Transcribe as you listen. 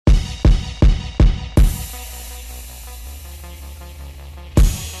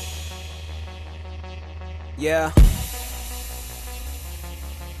Yeah.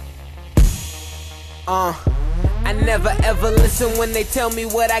 I never ever listen when they tell me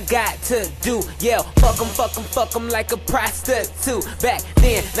what I got to do. Yeah, fuck 'em like a prostitute. Back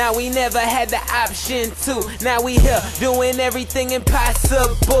then, now we never had the option to. Now we here doing everything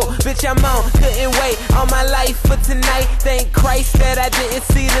impossible. Bitch, I'm on, couldn't wait all my life for tonight. Thank Christ that I didn't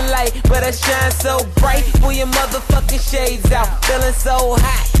see the light, but I shine so bright. Pull your motherfucking shades out, feeling so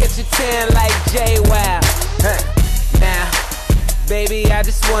hot, catch a tan like J-Wow. Now, baby, I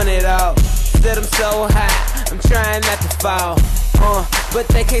just want it all. Said I'm so high, I'm trying not to fall. But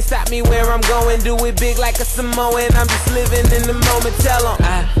they can't stop me where I'm going. Do it big like a Samoan. I'm just living in the moment. Tell 'em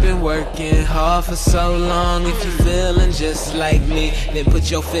I've been working hard for so long. If you're feeling just like me, then put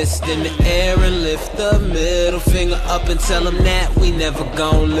your fist in the air and lift the middle finger up and tell them that we never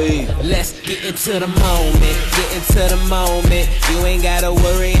gon' leave. Let's get into the moment, get into the moment. You ain't gotta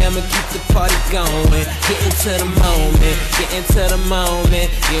worry, I'ma keep the party going. Get into the moment, get into the moment.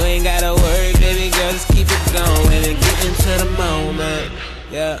 You ain't gotta worry, baby girl, just keep it going and get into the moment.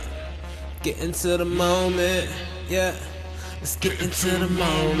 Yeah, get into the moment. Yeah, let's get into the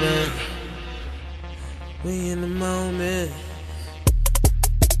moment. We in the moment.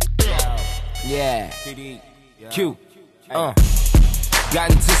 Yeah, Q.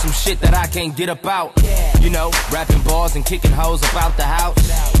 Got into some shit that I can't get up out. You know, rapping bars and kicking hoes about the house.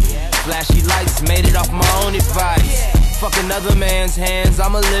 Flashy lights, made it off my own advice. Fuck another man's hands,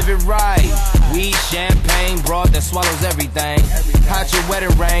 I'ma live it right. Weed, champagne, broad that swallows everything. Hide your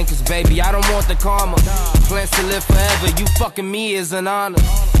wedding ring, cause baby, I don't want the karma. Plans to live forever, you fucking me is an honor.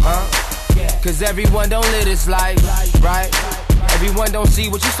 Cause everyone don't live this life, right? Everyone don't see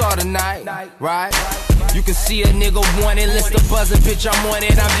what you saw tonight, right? You can see a nigga wanting, list the buzzing, bitch, I'm on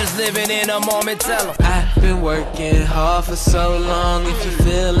it. I'm just living in a moment, tell 'em I've been working hard for so long. If you're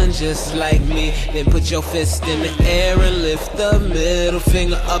feeling just like me, then put your fist in the air and lift the middle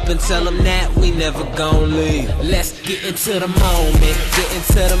finger up and tell them that we never gon' leave. Let's get into the moment, get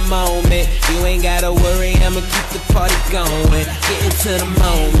into the moment. You ain't gotta worry, I'ma keep the party going. Get into the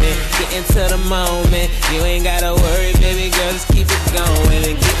moment, get into the moment. You ain't gotta worry, baby girl, just keep it going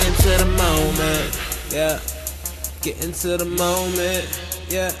and get into the moment. Yeah, get into the moment.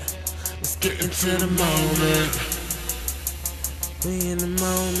 Yeah, let's get into the moment. We in the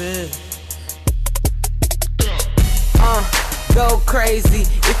moment. Go crazy.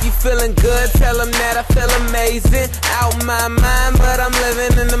 If you feeling good, tell them that I feel amazing. Out my mind, but I'm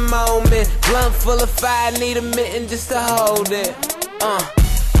living in the moment. Blunt full of fire, need a mitten just to hold it.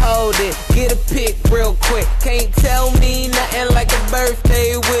 Hold it, get a pic real quick. Can't tell me nothing like a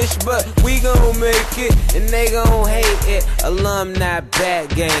birthday wish, but we gon' make it, and they gon' hate it. Alumni bad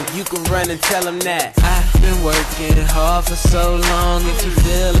gang, you can run and tell them that I've been working hard for so long. If you're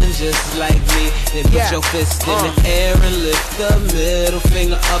feeling just like me, then put your fist in the air and lift the middle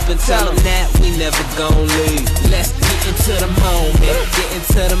finger up and tell them that we never gon' leave. Let's get into the moment, get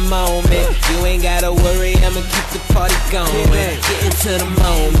into the moment. You ain't gotta worry, I'ma keep the party going. Get into the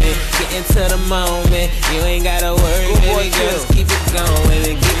moment, get into the moment. You ain't gotta worry, baby girl, just keep it going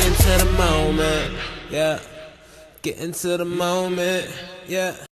and get into the moment. Yeah, get into the moment. Yeah.